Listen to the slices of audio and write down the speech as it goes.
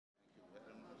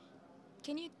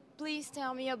Can you please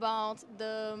tell me about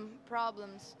the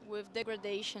problems with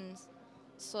degradation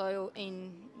soil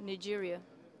in Nigeria?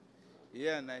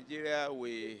 Here in Nigeria,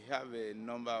 we have a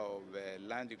number of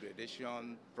land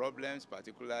degradation problems,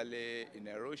 particularly in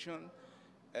erosion.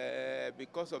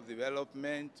 Because of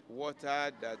development, water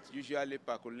that usually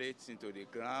percolates into the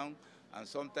ground and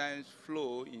sometimes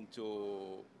flow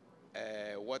into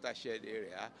watershed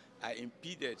area are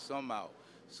impeded somehow.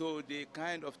 So they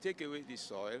kind of take away the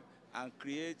soil and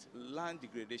create land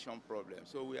degradation problems.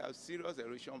 So we have serious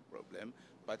erosion problem,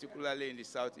 particularly in the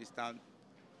southeastern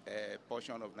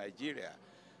portion of Nigeria.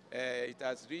 It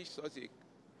has reached such a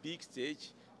big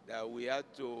stage that we had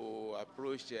to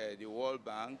approach the World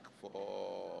Bank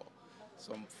for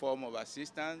some form of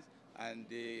assistance, and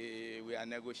we are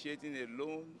negotiating a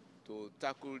loan to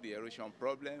tackle the erosion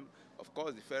problem. Of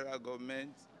course, the federal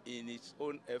government, in its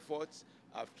own efforts,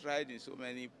 have tried in so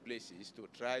many places to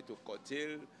try to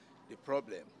curtail the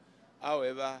problem.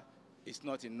 However, it's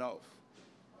not enough.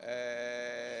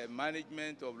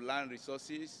 Management of land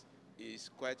resources is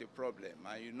quite a problem.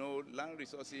 And you know, land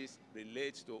resources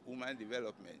relate to human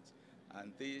development,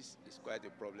 and this is quite a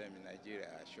problem in Nigeria,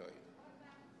 I assure you.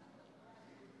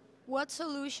 What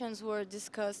solutions were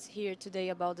discussed here today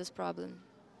about this problem?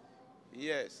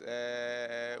 Yes,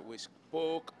 we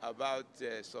spoke about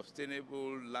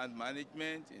sustainable land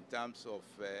management in terms of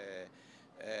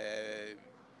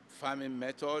farming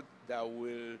method that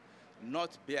will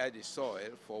not bear the soil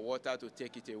for water to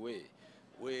take it away.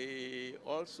 We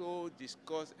also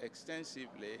discussed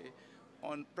extensively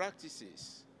on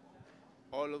practices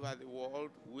all over the world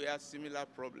where similar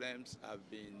problems have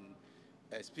been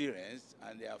experienced,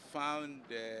 and they have found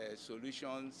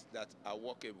solutions that are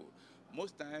workable.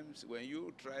 Most times when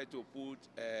you try to put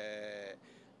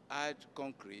hard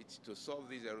concrete to solve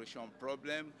this erosion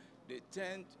problem, they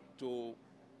tend to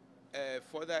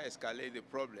further escalate the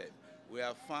problem. We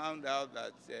have found out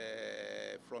that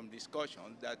from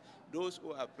discussion that those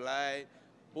who apply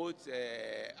both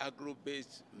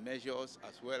agro-based measures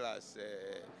as well as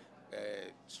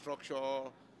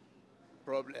structural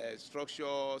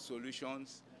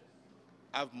solutions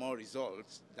have more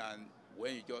results than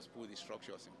when you just put the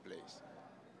structures in place.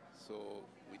 So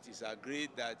it is agreed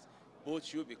that both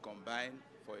should be combined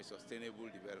for a sustainable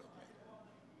development.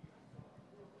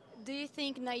 Do you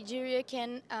think Nigeria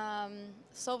can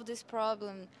solve this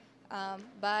problem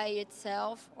by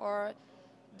itself, or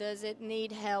does it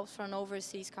need help from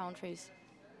overseas countries?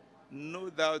 No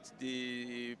doubt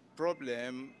the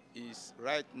problem is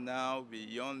right now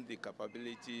beyond the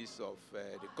capabilities of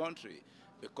the country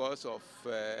because of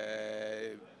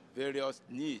various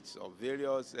needs of the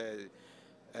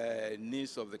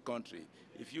country.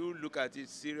 If you look at it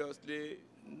seriously,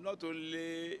 not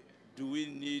only do we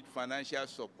need financial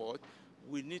support,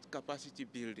 we need capacity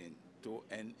building to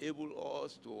enable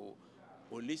us to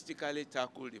holistically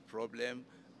tackle the problem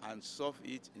and solve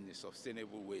it in a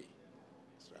sustainable way.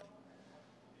 That's right.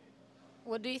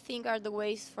 What do you think are the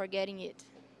ways for getting it?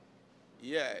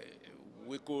 Yeah,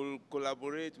 we could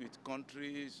collaborate with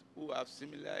countries who have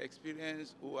similar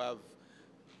experience, who have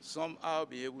somehow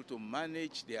be able to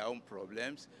manage their own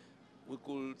problems. We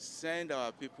could send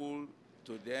our people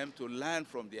to them to learn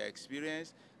from their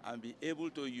experience and be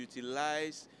able to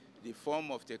utilize the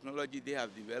form of technology they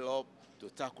have developed to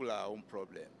tackle our own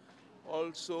problem.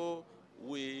 Also,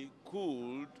 we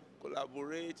could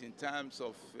collaborate in terms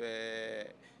of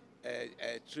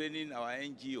training our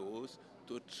NGOs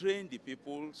to train the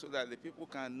people so that the people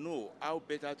can know how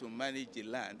better to manage the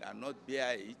land and not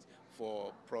bear it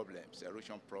for problems,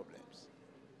 erosion problems.